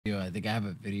I think I have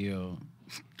a video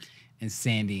in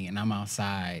Sandy, and I'm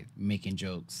outside making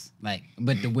jokes. Like,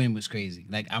 but the wind was crazy.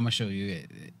 Like, I'm gonna show you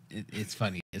it. It's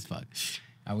funny as fuck.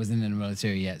 I wasn't in the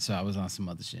military yet, so I was on some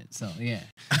other shit. So yeah.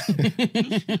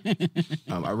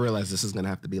 I realize this is gonna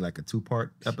have to be like a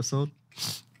 2-part episode.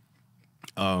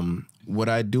 What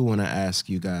I do want to ask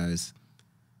you guys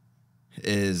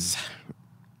is,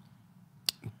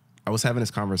 I was having this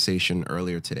conversation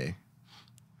earlier today,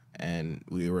 and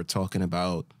we were talking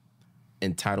about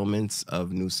entitlements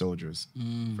of new soldiers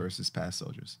versus past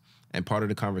soldiers. And part of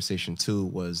the conversation too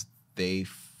was they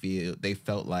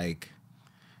felt like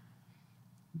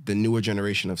the newer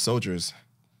generation of soldiers,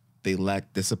 they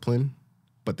lack discipline,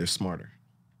 but they're smarter.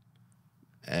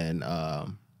 And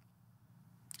of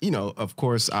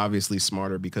course, obviously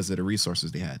smarter because of the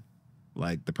resources they had.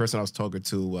 Like the person I was talking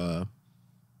to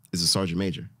is a sergeant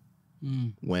major.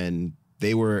 When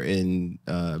they were in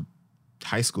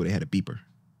high school, they had a beeper.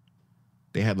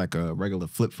 They had like a regular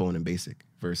flip phone in basic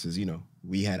versus,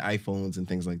 we had iPhones and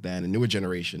things like that. And the newer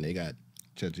generation, they got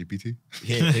ChatGPT.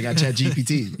 Yeah, they got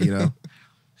ChatGPT,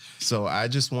 So I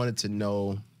just wanted to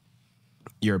know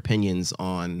your opinions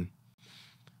on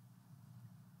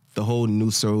the whole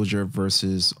new soldier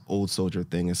versus old soldier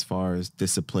thing as far as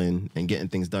discipline and getting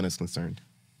things done is concerned.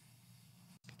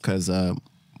 Because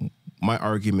my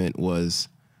argument was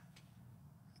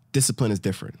discipline is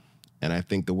different. And I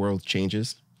think the world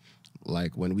changes.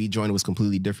 Like when we joined, it was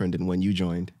completely different than when you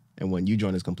joined. And when you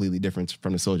joined, is completely different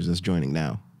from the soldiers that's joining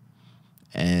now.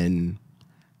 And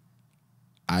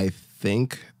I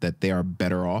think that they are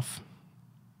better off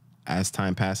as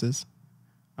time passes.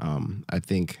 I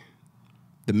think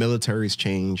the military's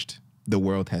changed, the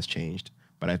world has changed,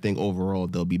 but I think overall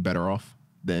they'll be better off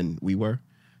than we were,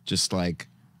 just like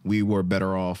we were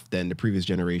better off than the previous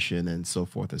generation and so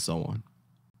forth and so on.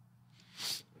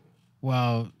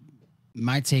 Well,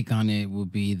 my take on it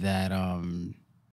would be that